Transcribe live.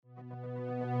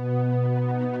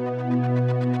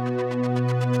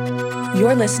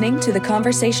You're listening to the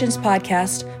Conversations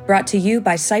podcast brought to you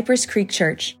by Cypress Creek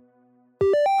Church.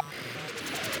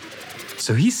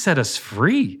 So he set us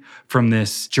free from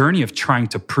this journey of trying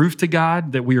to prove to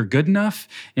God that we are good enough.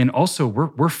 And also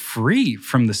we're free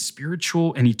from the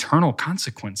spiritual and eternal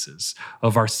consequences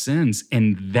of our sins.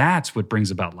 And that's what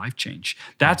brings about life change.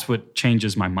 That's what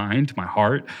changes my mind, my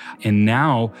heart, and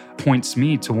now points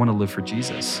me to want to live for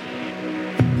Jesus.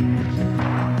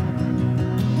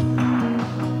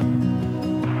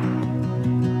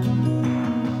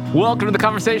 Welcome to the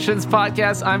Conversations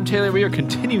podcast. I'm Taylor. We are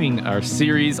continuing our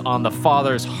series on the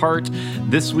Father's heart.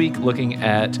 This week, looking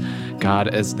at God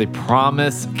as the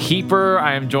promise keeper.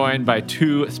 I am joined by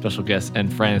two special guests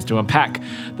and friends to unpack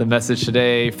the message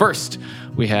today. First,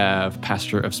 we have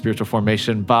Pastor of Spiritual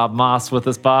Formation, Bob Maas, with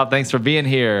us. Bob, thanks for being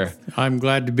here. I'm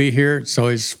glad to be here. It's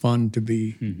always fun to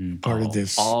be part of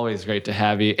this. Always great to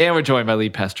have you. And we're joined by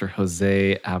lead pastor,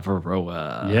 Jose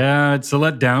Avaroa. Yeah, it's a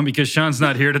letdown because Sean's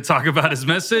not here to talk about his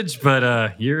message,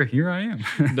 but here I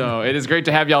am. No, it is great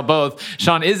to have y'all both.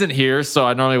 Sean isn't here, so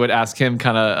I normally would ask him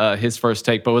kind of his first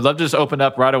take, but would love to just open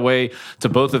up right away to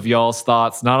both of y'all's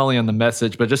thoughts, not only on the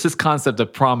message, but just this concept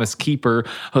of promise keeper.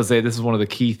 Jose, this is one of the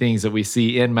key things that we see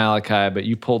in Malachi, but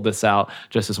you pulled this out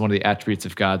just as one of the attributes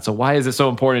of God. So why is it so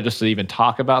important just to even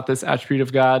talk about this attribute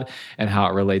of God and how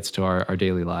it relates to our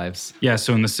daily lives? Yeah,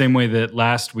 so in the same way that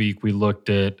last week we looked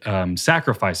at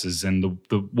sacrifices and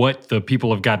what the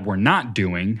people of God were not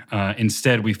doing,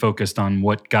 instead we focused on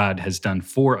what God has done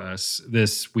for us.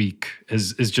 This week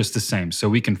is just the same. So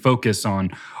we can focus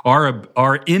on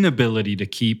our inability to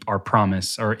keep our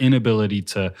promise, our inability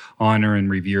to honor and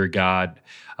revere God,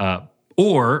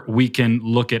 or we can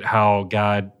look at how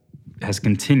God has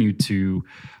continued to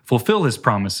fulfill his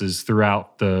promises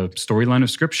throughout the storyline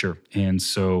of Scripture. And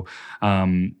so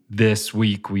this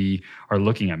week we are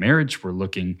looking at marriage. We're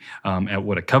looking at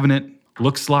what a covenant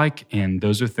looks like. And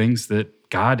those are things that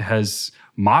God has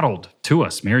modeled to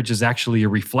us. Marriage is actually a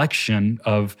reflection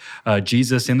of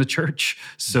Jesus in the church.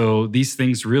 So these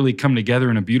things really come together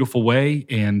in a beautiful way.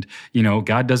 And,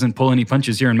 God doesn't pull any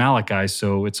punches here in Malachi.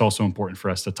 So it's also important for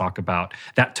us to talk about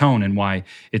that tone and why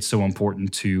it's so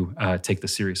important to take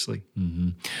this seriously. Mm-hmm.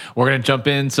 We're going to jump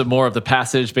into more of the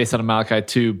passage based on Malachi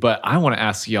 2, but I want to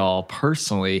ask y'all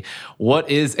personally, what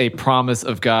is a promise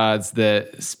of God's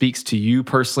that speaks to you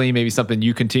personally, maybe something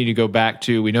you continue to go back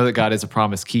to? We know that God is a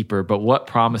promise keeper, but what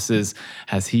promises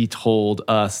has he told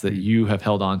us that you have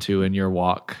held on to in your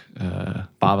walk?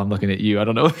 Bob, I'm looking at you. I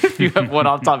don't know if you have one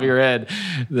off the top of your head.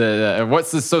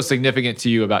 What's so significant to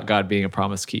you about God being a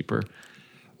promise keeper?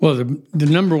 Well, the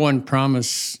number one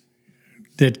promise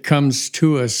that comes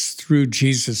to us through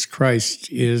Jesus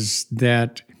Christ is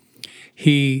that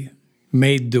he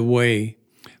made the way.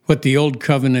 What the old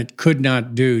covenant could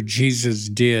not do, Jesus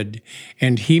did.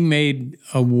 And he made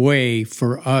a way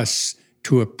for us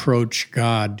to approach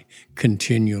God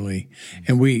continually.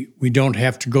 And we don't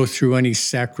have to go through any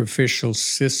sacrificial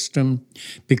system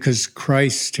because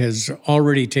Christ has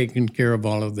already taken care of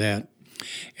all of that.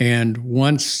 And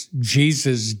once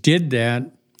Jesus did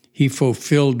that, he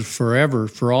fulfilled forever,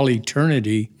 for all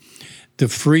eternity, the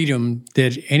freedom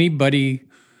that anybody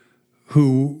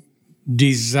who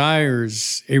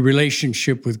desires a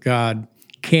relationship with God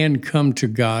can come to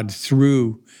God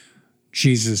through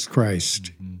Jesus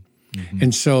Christ. Mm-hmm. Mm-hmm.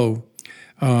 And so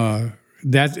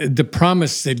that the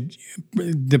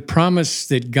promise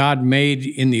that God made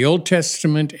in the Old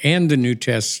Testament and the New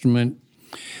Testament,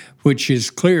 which is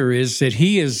clear, is that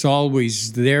he is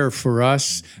always there for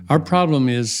us. Our problem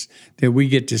is that we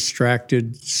get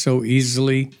distracted so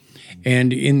easily.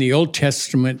 And in the Old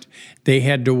Testament, they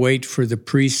had to wait for the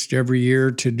priest every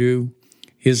year to do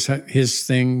his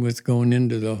thing with going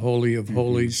into the Holy of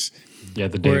Holies. Yeah,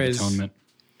 the Day of Atonement.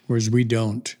 Whereas we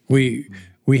don't. We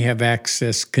have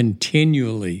access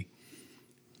continually.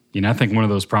 I think one of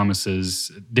those promises,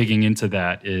 digging into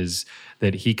that, is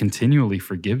that he continually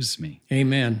forgives me.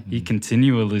 Amen. He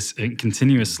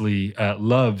continuously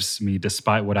loves me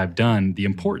despite what I've done. The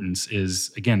importance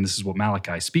is, again, this is what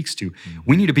Malachi speaks to.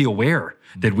 We need to be aware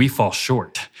that we fall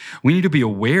short. We need to be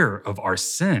aware of our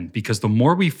sin, because the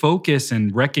more we focus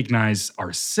and recognize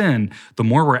our sin, the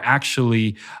more we're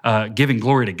actually giving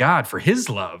glory to God for his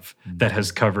love that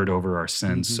has covered over our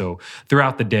sins. Mm-hmm. So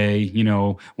throughout the day,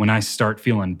 when I start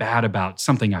feeling bad about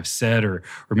something I've said or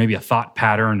maybe a thought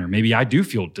pattern, or maybe I do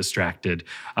feel distracted,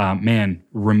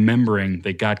 remembering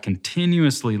that God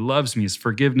continuously loves me, his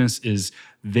forgiveness is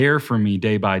there for me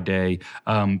day by day,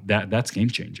 that's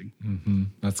game-changing. Mm-hmm.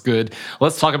 That's good.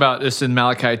 Let's talk about this in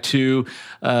Malachi 2.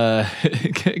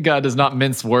 God does not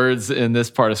mince words in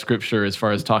this part of Scripture as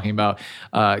far as talking about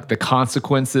the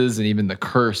consequences and even the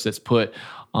curse that's put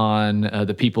on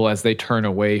the people as they turn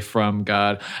away from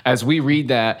God. As we read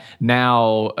that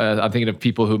now, I'm thinking of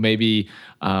people who may be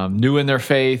new in their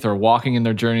faith or walking in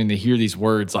their journey, and they hear these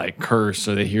words like curse,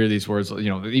 or they hear these words,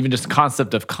 even just the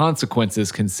concept of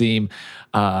consequences can seem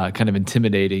kind of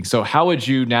intimidating. So how would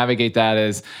you navigate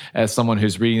that as someone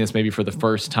who's reading this maybe for the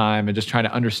first time and just trying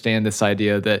to understand this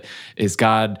idea that is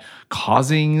God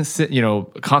causing,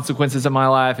 consequences in my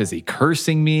life? Is he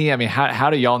cursing me? I mean, how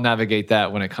do y'all navigate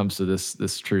that when it comes to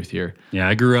this truth here? Yeah,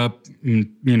 I grew up,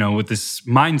 with this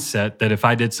mindset that if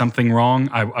I did something wrong,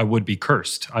 I would be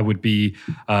cursed. I would be,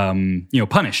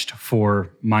 punished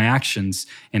for my actions.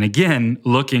 And again,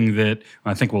 looking that,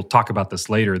 I think we'll talk about this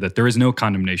later, that there is no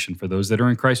condemnation for those that are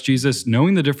in Christ Jesus.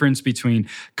 Knowing the difference between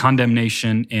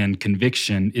condemnation and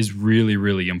conviction is really,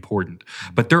 really important.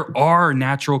 But there are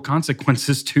natural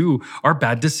consequences to our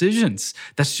bad decisions.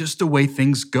 That's just the way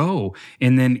things go.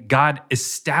 And then God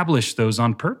established those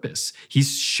on purpose.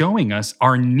 He's showing us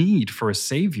our need for a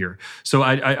Savior. So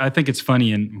I think it's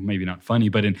funny, and maybe not funny,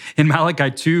 but in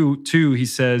Malachi 2, he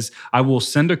says, I will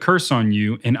send a curse on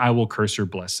you and I will curse your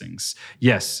blessings.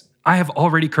 Yes, I have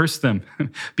already cursed them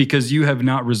because you have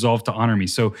not resolved to honor me.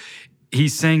 So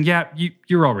he's saying,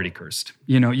 you're already cursed.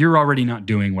 You're already not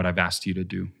doing what I've asked you to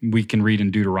do. We can read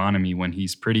in Deuteronomy when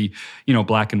he's pretty,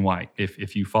 black and white.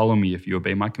 If you follow me, if you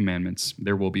obey my commandments,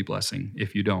 there will be blessing.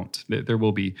 If you don't, there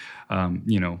will be, a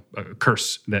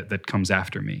curse that comes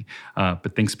after me.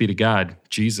 But thanks be to God,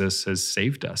 Jesus has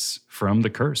saved us from the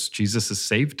curse. Jesus has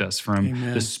saved us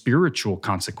from the spiritual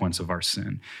consequence of our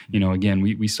sin. Again,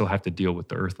 we still have to deal with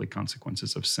the earthly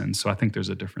consequences of sin. So I think there's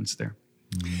a difference there.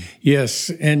 Yes,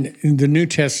 and the New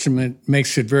Testament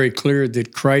makes it very clear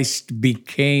that Christ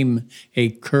became a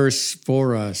curse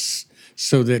for us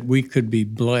so that we could be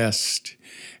blessed.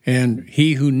 And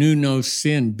he who knew no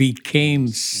sin became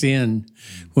sin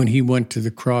when he went to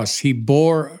the cross. He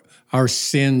bore our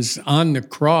sins on the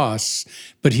cross,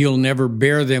 but he'll never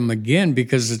bear them again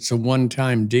because it's a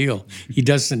one-time deal. He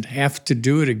doesn't have to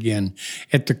do it again.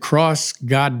 At the cross,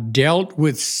 God dealt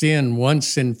with sin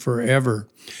once and forever.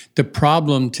 The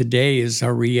problem today is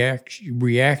our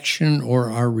reaction or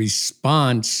our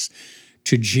response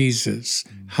to Jesus.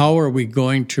 How are we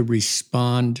going to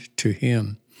respond to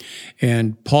him?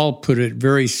 And Paul put it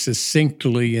very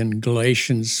succinctly in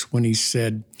Galatians when he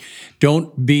said,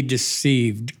 don't be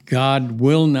deceived. God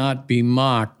will not be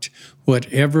mocked.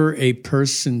 Whatever a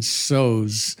person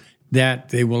sows, that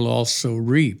they will also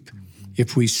reap.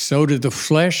 If we sow to the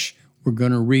flesh, we're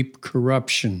going to reap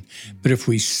corruption. But if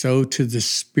we sow to the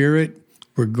Spirit,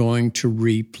 we're going to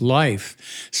reap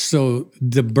life. So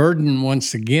the burden,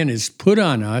 once again, is put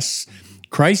on us.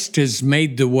 Christ has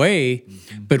made the way,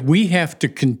 but we have to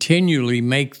continually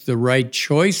make the right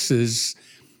choices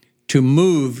to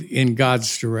move in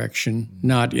God's direction,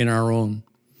 not in our own.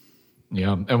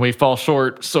 Yeah, and we fall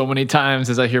short so many times,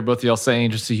 as I hear both of y'all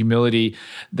saying, just the humility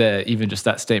that even just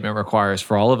that statement requires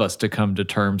for all of us to come to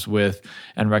terms with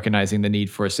and recognizing the need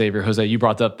for a Savior. Jose, you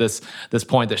brought up this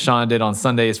point that Sean did on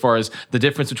Sunday as far as the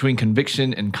difference between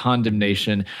conviction and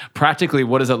condemnation. Practically,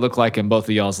 what does that look like in both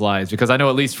of y'all's lives? Because I know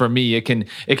at least for me, it can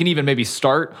even maybe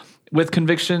start with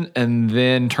conviction and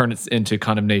then turn it into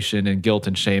condemnation and guilt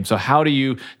and shame. So how do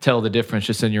you tell the difference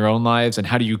just in your own lives, and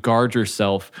how do you guard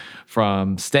yourself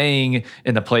from staying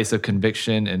in the place of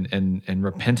conviction and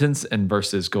repentance and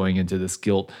versus going into this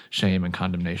guilt, shame, and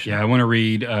condemnation? Yeah, I want to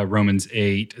read Romans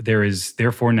 8. There is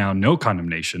therefore now no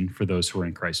condemnation for those who are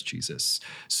in Christ Jesus.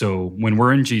 So when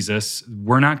we're in Jesus,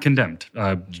 we're not condemned.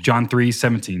 John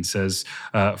 3:17 says,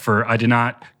 for I did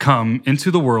not come into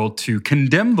the world to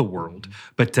condemn the world,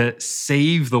 but to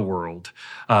save the world.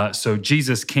 So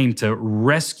Jesus came to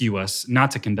rescue us,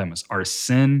 not to condemn us. Our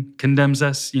sin condemns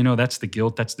us. That's the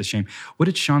guilt, that's the shame. What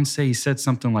did Sean say? He said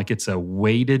something like it's a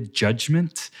weighted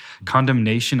judgment.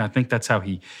 Condemnation, I think that's how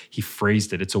he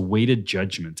phrased it. It's a weighted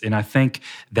judgment. And I think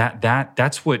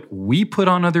that's what we put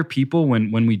on other people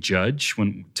when we judge,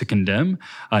 to condemn,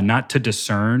 not to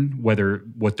discern whether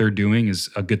what they're doing is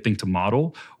a good thing to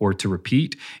model or to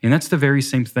repeat. And that's the very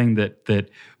same thing that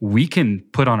we can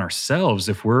put on ourselves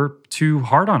if we're too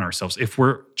hard on ourselves, if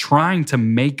we're trying to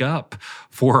make up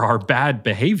for our bad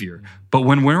behavior. But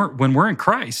when we're in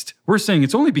Christ, we're saying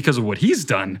it's only because of what he's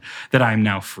done that I'm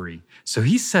now free. So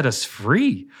he set us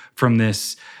free from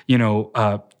this,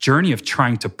 journey of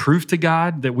trying to prove to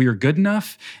God that we are good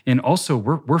enough. And also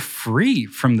we're free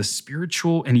from the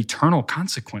spiritual and eternal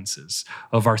consequences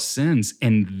of our sins.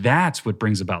 And that's what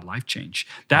brings about life change.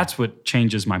 That's what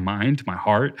changes my mind, my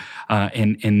heart,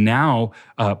 and now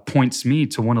points me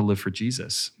to want to live for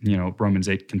Jesus. Romans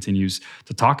 8 continues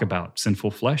to talk about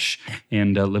sinful flesh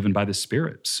and living by the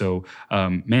Spirit. So,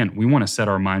 we want to set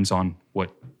our minds on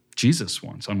what Jesus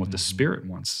wants, on what the Spirit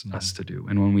wants us to do.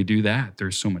 And when we do that,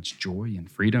 there's so much joy and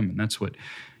freedom. And that's what,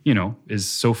 is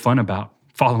so fun about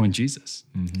following Jesus.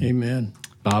 Mm-hmm. Amen.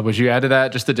 Bob, would you add to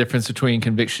that just the difference between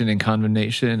conviction and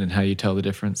condemnation and how you tell the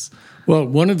difference? Well,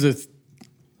 one of the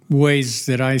ways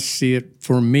that I see it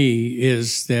for me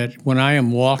is that when I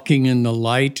am walking in the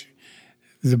light,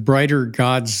 the brighter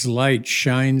God's light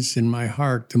shines in my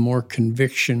heart, the more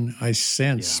conviction I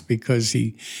sense, because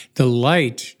the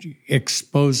light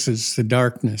exposes the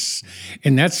darkness.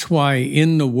 And that's why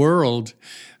in the world,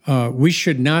 we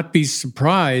should not be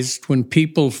surprised when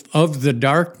people of the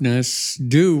darkness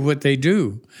do what they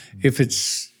do.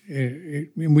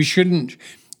 We shouldn't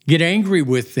get angry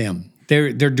with them.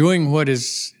 They're doing what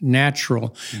is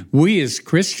natural. We as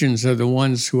Christians are the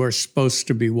ones who are supposed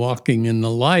to be walking in the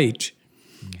light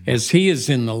as he is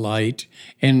in the light.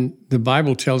 And the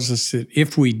Bible tells us that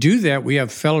if we do that, we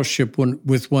have fellowship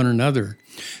with one another.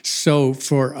 So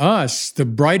for us, the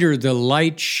brighter the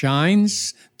light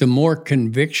shines, the more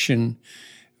conviction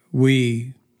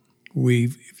we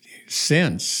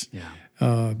sense.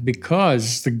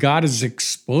 Because the God is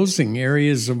exposing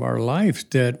areas of our life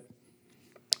that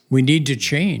we need to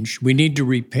change. We need to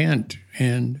repent.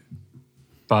 And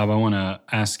Bob, I want to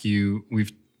ask you,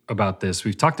 we've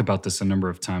talked about this a number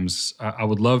of times. I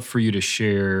would love for you to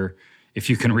share, if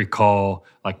you can recall,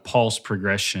 like Paul's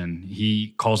progression.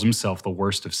 He calls himself the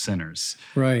worst of sinners.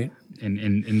 Right.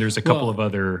 And there's a couple of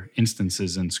other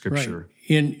instances in Scripture.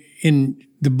 Right. In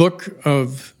the book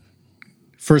of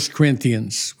 1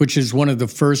 Corinthians, which is one of the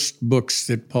first books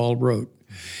that Paul wrote,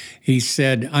 he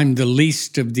said, I'm the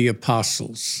least of the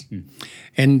apostles.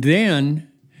 And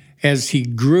then, as he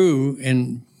grew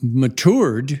and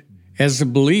matured as a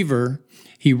believer,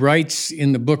 he writes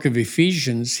in the book of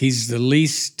Ephesians, he's the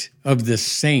least of the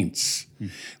saints,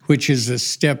 which is a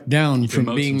step down from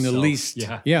being the least.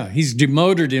 He's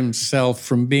demoted himself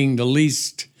from being the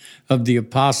least of the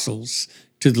apostles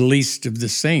to the least of the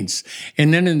saints.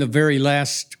 And then in the very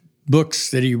last books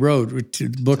that he wrote,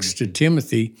 to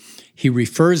Timothy, he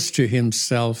refers to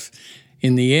himself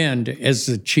in the end as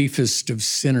the chiefest of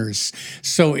sinners.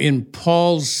 So in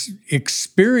Paul's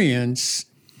experience,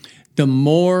 the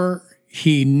more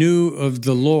he knew of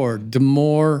the Lord, the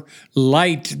more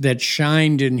light that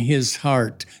shined in his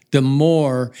heart, the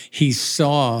more he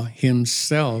saw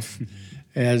himself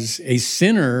as a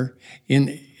sinner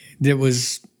that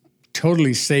was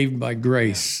totally saved by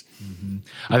grace.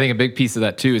 I think a big piece of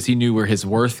that, too, is he knew where his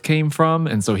worth came from.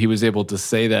 And so he was able to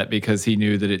say that because he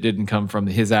knew that it didn't come from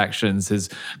his actions, his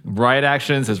right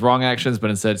actions, his wrong actions,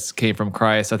 but instead it came from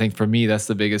Christ. I think for me, that's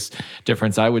the biggest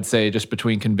difference, I would say, just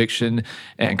between conviction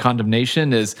and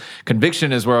condemnation. Is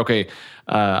conviction is where, okay,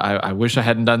 I wish I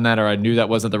hadn't done that, or I knew that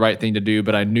wasn't the right thing to do,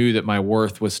 but I knew that my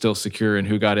worth was still secure in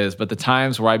who God is. But the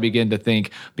times where I begin to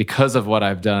think, because of what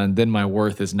I've done, then my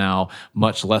worth is now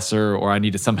much lesser, or I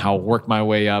need to somehow work my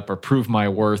way up or prove my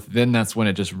worth, then that's when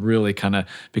it just really kind of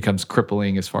becomes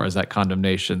crippling as far as that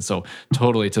condemnation. So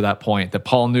totally to that point, that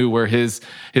Paul knew where his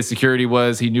security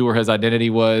was, he knew where his identity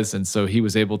was, and so he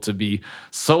was able to be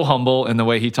so humble in the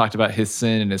way he talked about his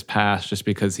sin and his past, just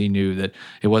because he knew that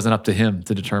it wasn't up to him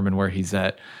to determine where he's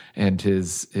at and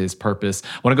his purpose.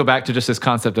 I want to go back to just this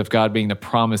concept of God being the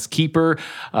promise keeper.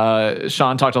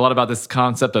 Sean talked a lot about this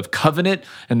concept of covenant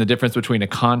and the difference between a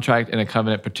contract and a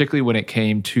covenant, particularly when it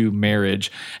came to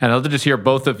marriage. And I'd love to just hear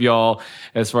both of y'all,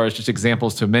 as far as just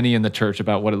examples to many in the church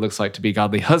about what it looks like to be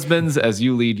godly husbands as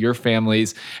you lead your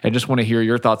families. And just want to hear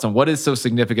your thoughts on what is so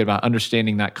significant about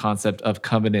understanding that concept of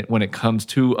covenant when it comes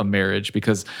to a marriage,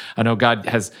 because I know God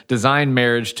has designed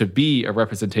marriage to be a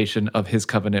representation of his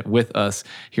covenant with us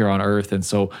here on earth. And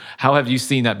so how have you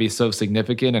seen that be so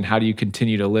significant, and how do you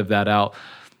continue to live that out?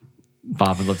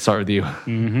 Bob, let's start with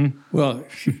you. Well,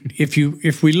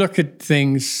 if we look at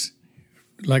things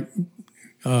like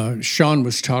Sean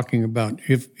was talking about,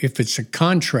 if it's a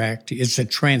contract, it's a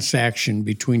transaction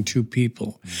between two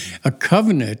people. A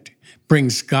covenant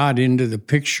brings God into the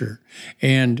picture.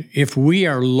 And if we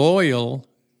are loyal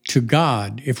to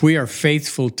God, if we are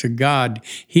faithful to God,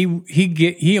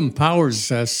 He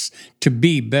empowers us to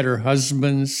be better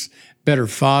husbands, better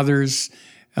fathers.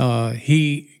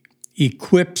 He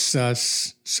equips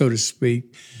us, so to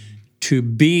speak, to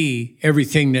be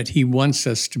everything that He wants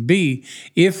us to be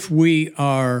if we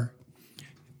are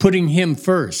putting Him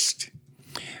first.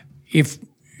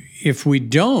 If we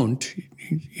don't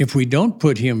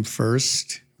put Him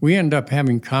first, we end up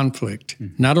having conflict,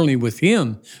 not only with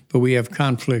Him, but we have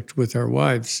conflict with our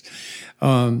wives.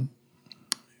 And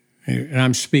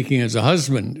I'm speaking as a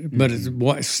husband, but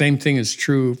the same thing is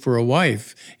true for a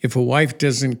wife. If a wife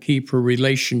doesn't keep her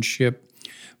relationship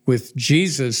with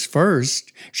Jesus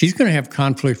first, she's going to have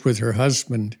conflict with her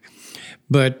husband.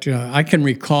 But I can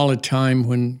recall a time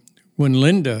when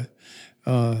Linda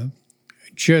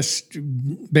just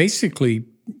basically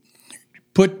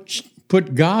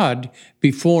put God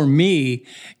before me,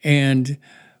 and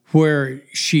where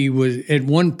she was at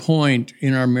one point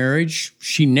in our marriage,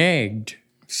 she nagged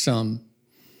some.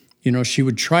 She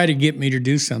would try to get me to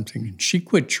do something, and she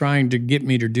quit trying to get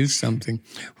me to do something.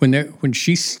 When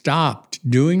she stopped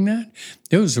doing that,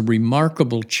 there was a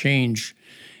remarkable change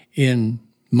in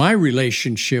my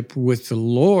relationship with the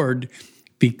Lord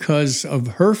because of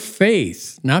her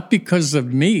faith, not because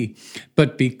of me,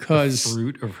 but because the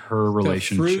fruit of her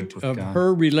relationship with God.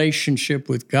 Her relationship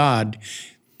with God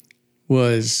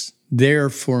was there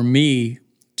for me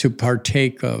to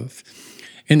partake of.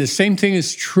 And the same thing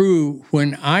is true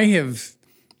when I have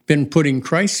been putting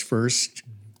Christ first.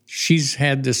 She's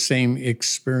had the same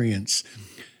experience.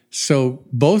 So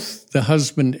both the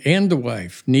husband and the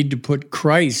wife need to put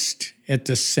Christ at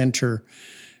the center,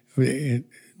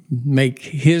 make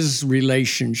His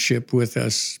relationship with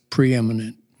us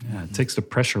preeminent. Yeah, it takes the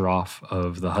pressure off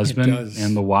of the husband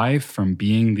and the wife from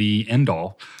being the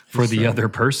end-all for the other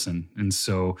person. And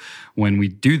so when we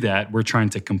do that, we're trying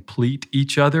to complete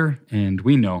each other, and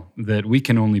we know that we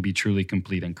can only be truly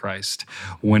complete in Christ.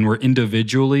 When we're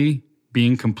individually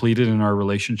being completed in our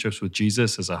relationships with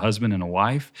Jesus as a husband and a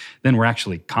wife, then we're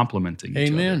actually complementing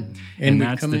each other. And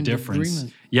that's the difference.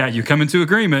 Agreement. Yeah, you come into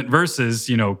agreement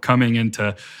versus, coming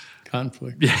into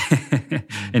conflict,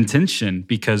 and tension,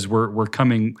 because we're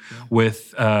coming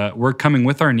with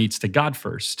our needs to God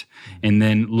first, and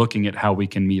then looking at how we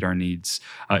can meet our needs.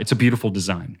 It's a beautiful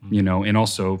design, and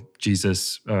also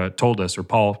Jesus told us, or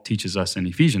Paul teaches us in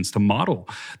Ephesians, to model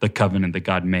the covenant that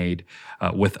God made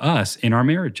with us in our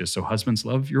marriages. So husbands,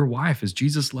 love your wife as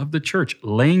Jesus loved the church,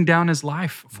 laying down His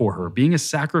life for her, being a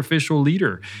sacrificial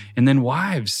leader. And then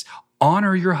wives,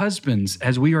 honor your husbands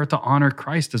as we are to honor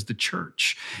Christ as the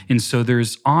church. And so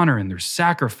there's honor and there's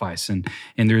sacrifice, and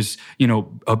there's,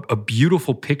 a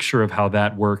beautiful picture of how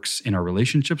that works in our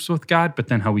relationships with God, but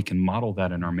then how we can model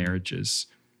that in our marriages.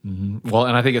 Mm-hmm. Well,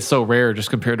 and I think it's so rare just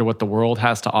compared to what the world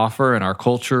has to offer in our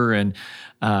culture. And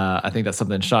I think that's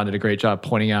something Sean did a great job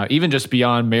pointing out. Even just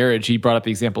beyond marriage, he brought up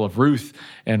the example of Ruth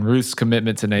and Ruth's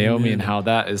commitment to Naomi, and how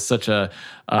that is such a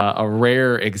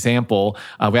rare example.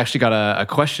 We actually got a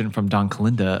question from Don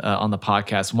Kalinda on the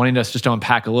podcast, wanting us just to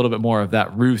unpack a little bit more of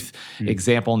that Ruth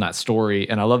example and that story.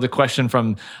 And I love the question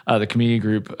from the community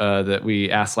group that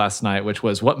we asked last night, which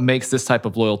was, what makes this type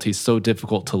of loyalty so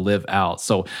difficult to live out?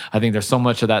 So I think there's so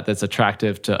much of that that's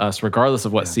attractive to us, regardless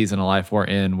of what season of life we're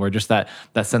in. We're just that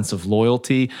sense of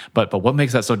loyalty. But what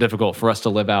makes that so difficult for us to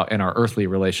live out in our earthly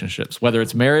relationships, whether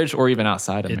it's marriage or even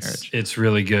outside of marriage? It's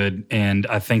really good. And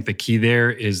I think the key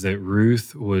there is that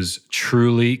Ruth was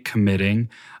truly committing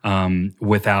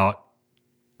without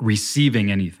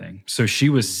receiving anything. So she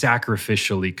was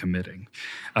sacrificially committing.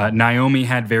 Naomi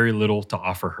had very little to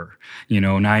offer her.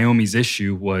 Naomi's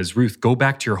issue was, Ruth, go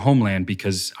back to your homeland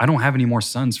because I don't have any more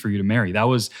sons for you to marry. That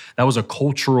was a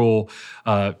cultural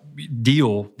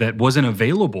deal that wasn't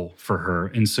available for her.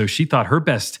 And so she thought her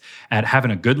best at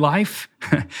having a good life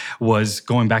was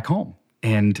going back home.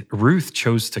 And Ruth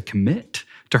chose to commit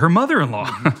to her mother-in-law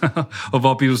of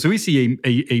all people. So we see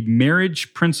a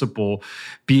marriage principle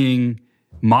being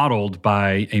modeled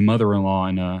by a mother-in-law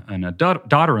and a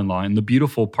daughter-in-law. And the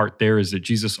beautiful part there is that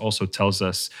Jesus also tells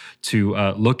us to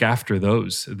look after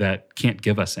those that can't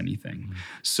give us anything.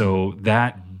 So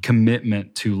that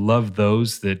commitment to love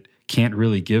those that can't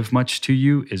really give much to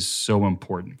you is so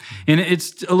important. And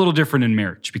it's a little different in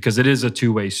marriage because it is a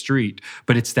two-way street,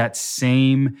 but it's that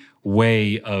same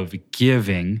way of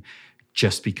giving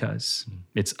just because.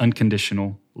 It's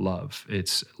unconditional love.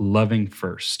 It's loving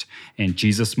first. And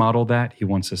Jesus modeled that. He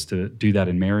wants us to do that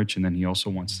in marriage, and then He also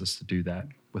wants us to do that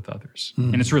with others.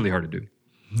 And it's really hard to do.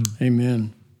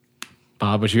 Amen.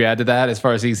 Bob, would you add to that as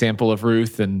far as the example of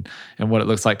Ruth and what it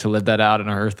looks like to live that out in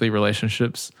our earthly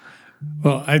relationships?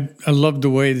 Well, I love the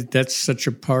way that that's such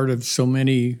a part of so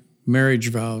many marriage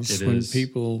vows. It when is.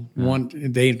 people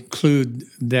they include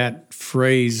that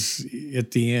phrase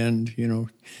at the end, Where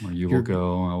you will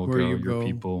go, I will go, your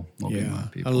people will be my yeah,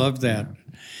 people. I love that.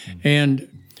 And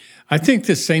I think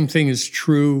the same thing is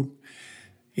true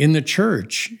in the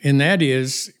church, and that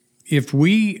is if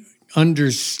we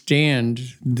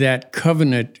understand that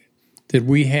covenant that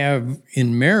we have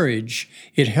in marriage,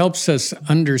 it helps us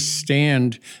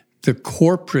understand the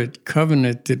corporate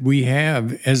covenant that we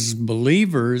have as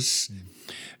believers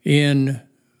in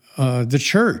the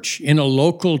church, in a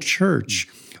local church.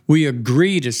 We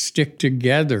agree to stick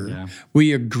together. Yeah.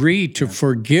 We agree to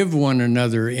forgive one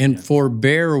another and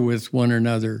forbear with one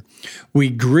another. We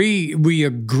agree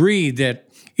that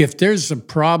if there's a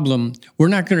problem, we're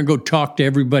not going to go talk to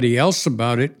everybody else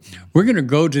about it. We're going to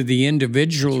go to the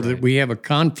individual that we have a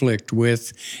conflict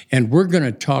with, and we're going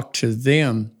to talk to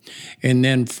them and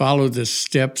then follow the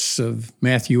steps of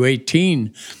Matthew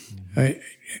 18.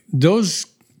 That's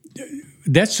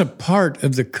a part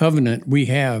of the covenant we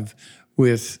have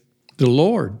with the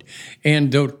Lord.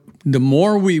 And the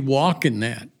more we walk in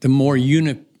that, the more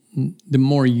unity,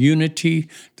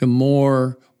 the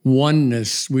more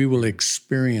oneness we will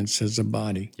experience as a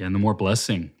body. Yeah, and the more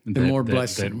blessing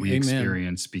that we Amen.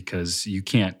 experience, because you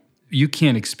can't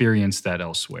experience that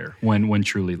elsewhere when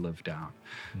truly lived out.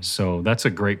 So that's a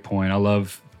great point. I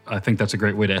think that's a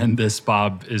great way to end this,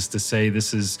 Bob, is to say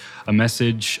this is a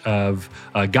message of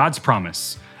God's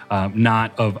promise,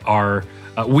 not of our,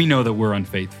 we know that we're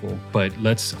unfaithful, but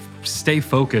let's stay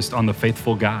focused on the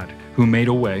faithful God who made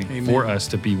a way for us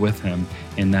to be with him.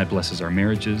 And that blesses our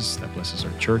marriages, that blesses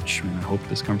our church. And I hope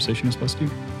this conversation has blessed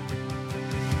you.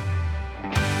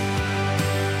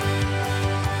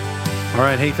 All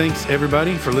right. Hey, thanks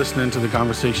everybody for listening to the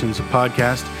Conversations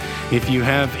podcast. If you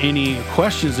have any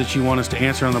questions that you want us to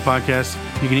answer on the podcast,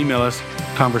 you can email us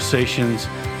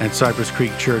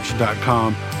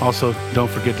conversations@cypresscreekchurch.com. Also, don't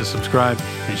forget to subscribe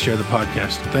and share the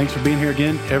podcast. Thanks for being here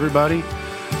again, everybody.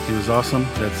 It was awesome.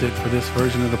 That's it for this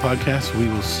version of the podcast. We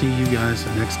will see you guys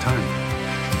next time.